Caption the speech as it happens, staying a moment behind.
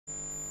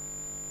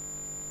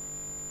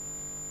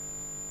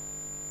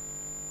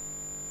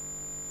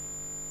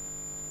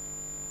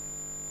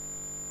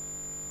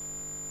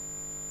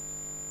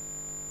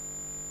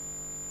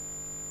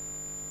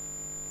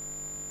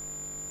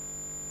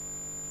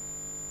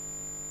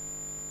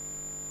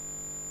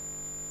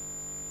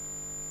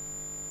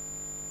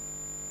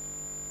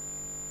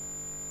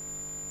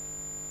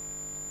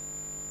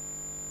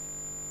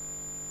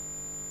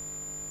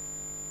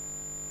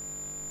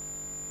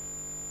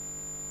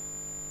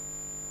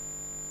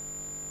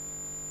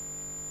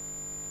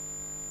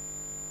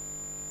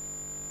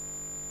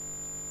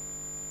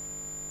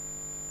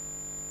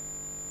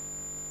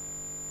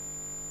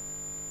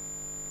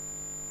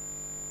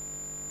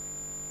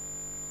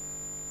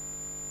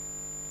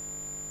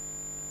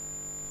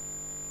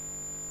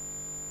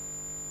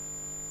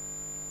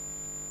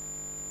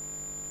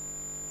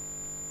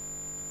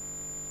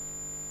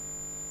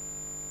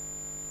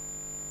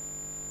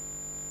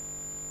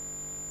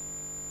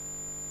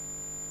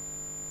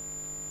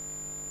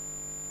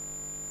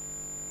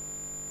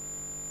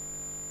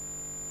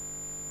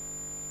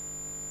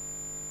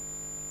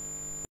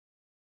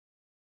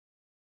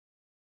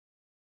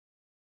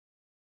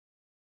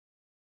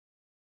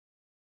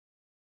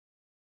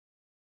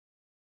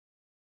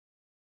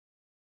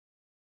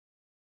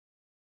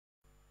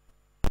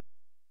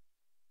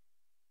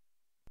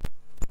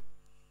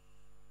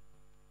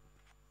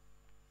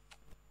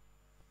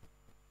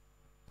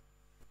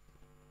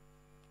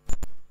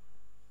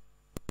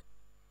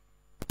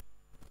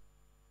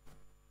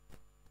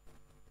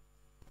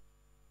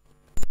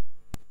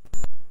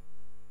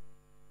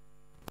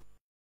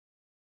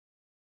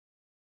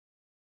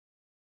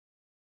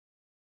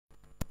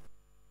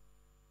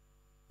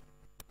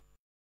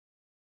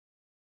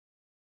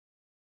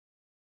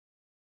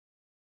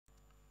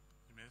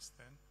may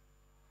stand.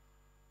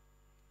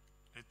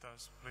 Let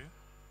us pray.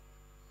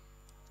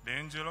 The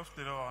angel of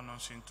the Lord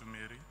announcing to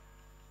Mary,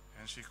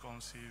 and she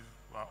conceived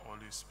by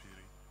Holy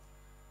Spirit.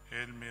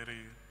 Hail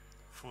Mary,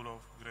 full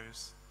of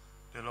grace,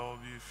 the Lord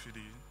be with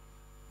thee.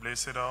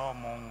 Blessed are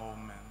among all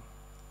men,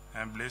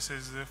 and blessed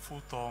is the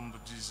fruit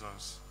of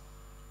Jesus.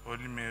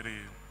 Holy Mary,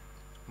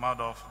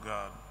 Mother of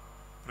God,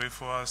 pray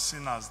for us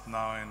sinners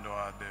now and at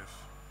our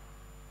death.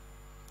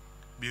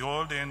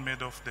 Behold the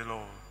handmaid of the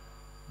Lord,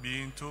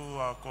 be unto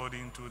her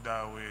according to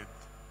thy word.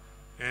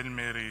 Hail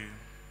Mary,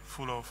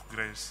 full of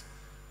grace,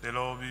 the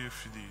Lord be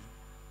with thee.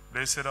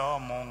 Blessed are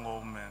among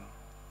all men,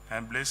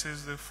 and blessed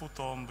is the fruit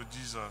of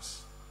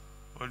Jesus.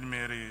 Holy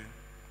Mary,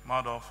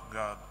 Mother of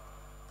God,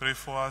 pray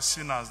for us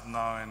sinners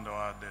now and at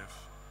our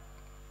death.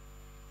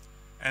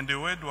 And the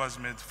Word was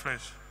made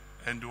flesh,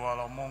 and dwelt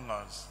among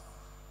us.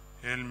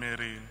 Hail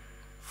Mary,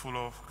 full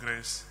of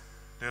grace,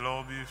 the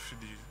Lord be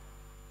with thee.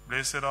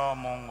 Blessed are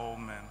among all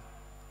men,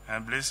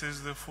 and blessed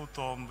is the fruit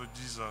of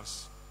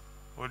Jesus.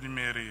 Holy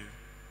Mary,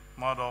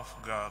 Mother of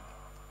God,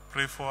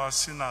 pray for us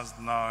sinners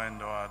now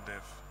and at our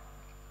death.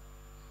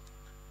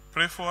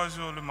 Pray for us,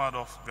 Holy Mother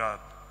of God,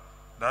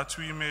 that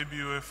we may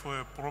be worthy for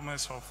a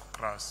promise of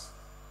Christ.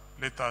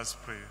 Let us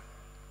pray.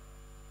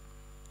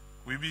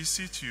 We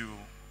beseech you,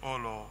 O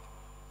Lord,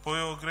 pour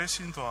your grace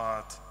into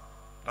our heart,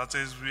 that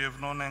as we have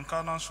known the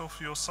incarnation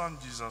of your Son,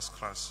 Jesus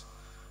Christ,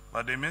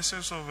 by the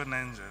message of an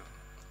angel,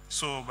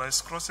 so by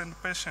his cross and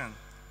passion,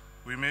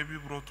 we may be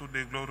brought to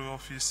the glory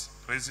of his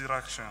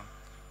resurrection,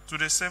 to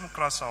the same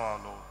Christ our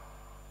Lord.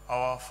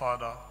 Our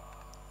Father,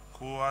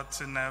 who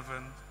art in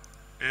heaven,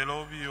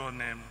 hallowed be your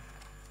name.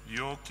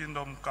 Your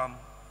kingdom come,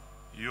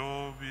 your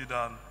will be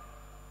done,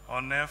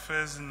 on earth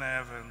as in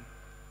heaven.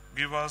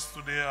 Give us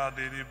today our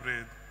daily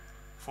bread.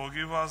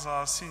 Forgive us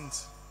our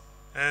sins,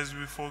 as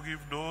we forgive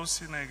those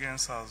who sin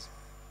against us.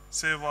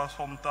 Save us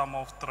from time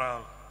of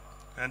trial,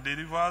 and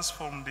deliver us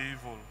from the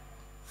evil.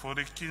 For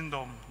the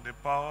kingdom, the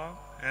power,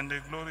 and the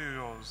glory are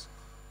yours,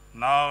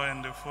 now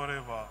and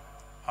forever.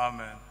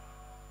 Amen.